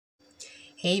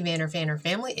Hey Vanner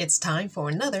family, it's time for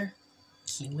another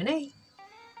Q&A.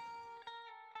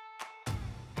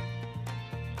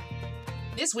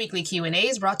 This weekly Q&A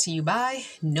is brought to you by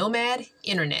Nomad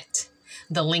Internet.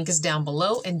 The link is down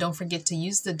below, and don't forget to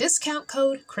use the discount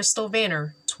code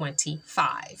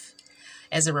CrystalVanner25.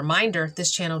 As a reminder,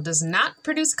 this channel does not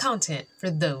produce content for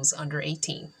those under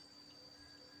 18.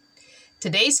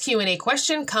 Today's Q&A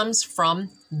question comes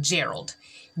from Gerald.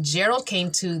 Gerald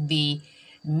came to the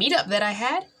meetup that I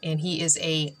had, and he is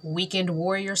a weekend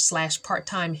warrior /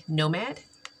 part-time nomad.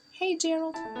 Hey,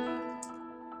 Gerald.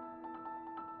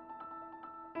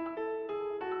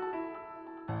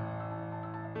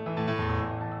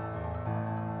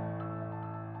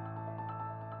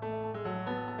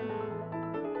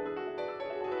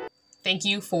 Thank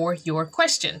you for your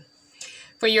question.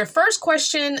 For your first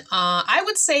question, I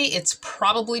would say it's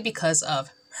probably because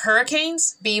of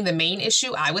hurricanes being the main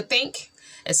issue, I would think,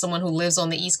 as someone who lives on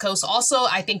the East Coast. Also,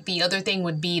 I think the other thing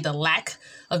would be the lack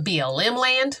of BLM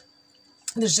land.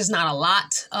 There's just not a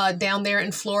lot down there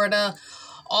in Florida.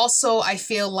 Also, I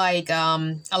feel like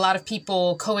a lot of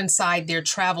people coincide their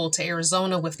travel to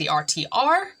Arizona with the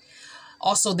RTR.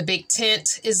 Also, the big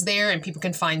tent is there and people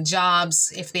can find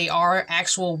jobs. If they are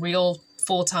actual real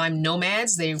full-time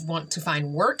nomads, they want to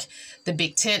find work. The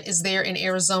big tent is there in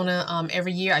Arizona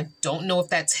every year. I don't know if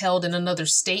that's held in another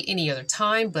state any other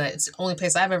time, but it's the only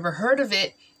place I've ever heard of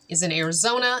it is in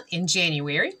Arizona in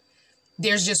January.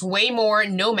 There's just way more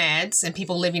nomads and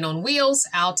people living on wheels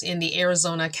out in the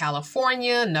Arizona,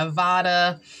 California,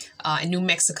 Nevada, and New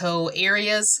Mexico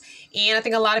areas. And I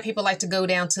think a lot of people like to go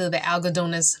down to the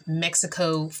Algodones,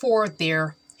 Mexico for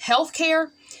their health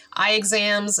care, eye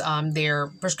exams, their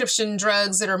prescription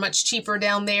drugs that are much cheaper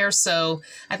down there. So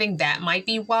I think that might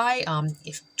be why.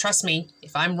 Trust me,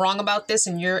 if I'm wrong about this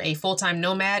and you're a full-time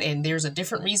nomad and there's a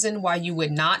different reason why you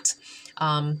would not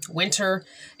winter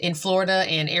in Florida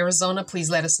and Arizona,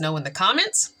 please let us know in the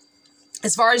comments.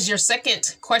 As far as your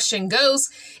second question goes,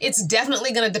 it's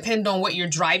definitely going to depend on what you're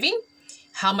driving,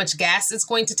 how much gas it's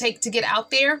going to take to get out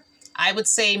there. I would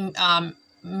say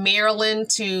Maryland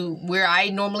to where I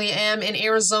normally am in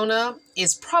Arizona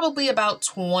is probably about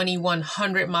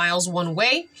 2,100 miles one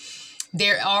way.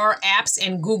 There are apps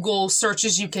and Google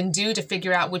searches you can do to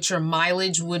figure out what your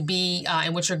mileage would be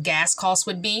and what your gas cost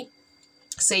would be.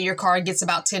 Say your car gets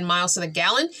about 10 miles to the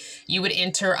gallon, you would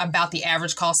enter about the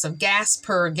average cost of gas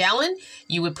per gallon.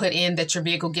 You would put in that your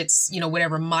vehicle gets,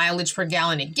 whatever mileage per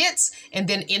gallon it gets, and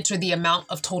then enter the amount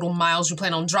of total miles you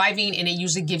plan on driving. And it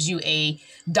usually gives you a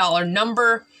dollar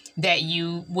number that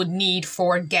you would need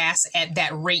for gas at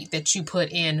that rate that you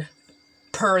put in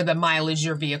per the mileage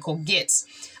your vehicle gets.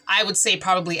 I would say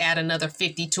probably add another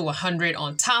 50 to 100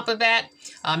 on top of that.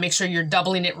 Make sure you're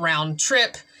doubling it round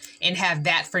trip and have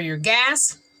that for your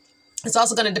gas. It's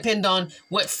also going to depend on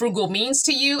what frugal means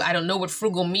to you. I don't know what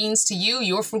frugal means to you.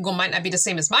 Your frugal might not be the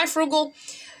same as my frugal.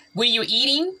 What are you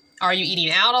eating? Are you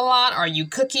eating out a lot? Are you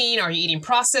cooking? Are you eating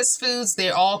processed foods?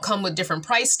 They all come with different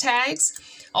price tags.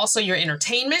 Also, your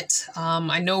entertainment.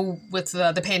 I know with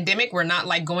the pandemic, we're not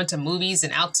like going to movies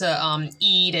and out to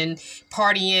eat and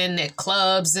partying at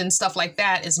clubs and stuff like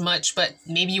that as much. But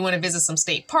maybe you want to visit some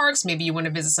state parks. Maybe you want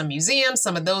to visit some museums.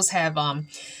 Some of those have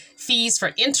fees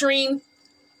for entering.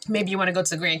 Maybe you want to go to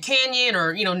the Grand Canyon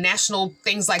or, national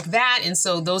things like that. And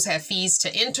so those have fees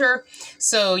to enter.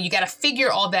 So you got to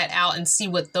figure all that out and see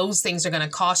what those things are going to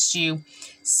cost you.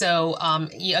 So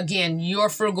again, your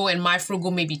frugal and my frugal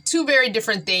may be two very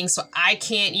different things. So I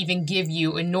can't even give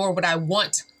you, and nor would I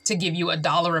want to give you a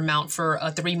dollar amount for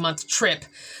a 3-month trip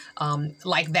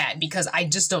like that, because I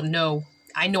just don't know.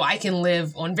 I know I can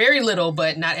live on very little,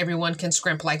 but not everyone can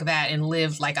scrimp like that and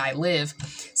live like I live.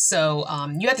 So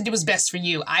you have to do what's best for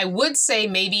you. I would say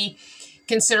maybe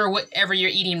consider whatever you're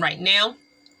eating right now.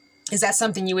 Is that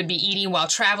something you would be eating while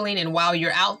traveling and while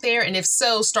you're out there? And if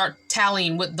so, start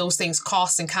tallying what those things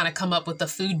cost and kind of come up with a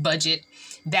food budget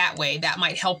that way. That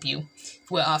might help you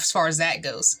as far as that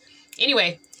goes.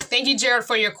 Anyway, thank you, Jared,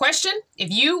 for your question.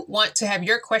 If you want to have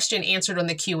your question answered on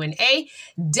the Q&A,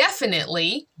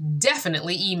 definitely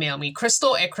email me,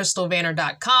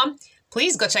 crystal@crystalvanner.com.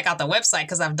 Please go check out the website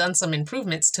because I've done some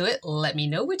improvements to it. Let me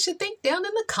know what you think down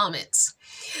in the comments.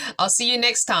 I'll see you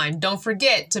next time. Don't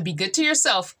forget to be good to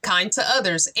yourself, kind to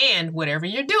others, and whatever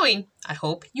you're doing, I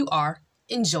hope you are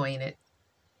enjoying it.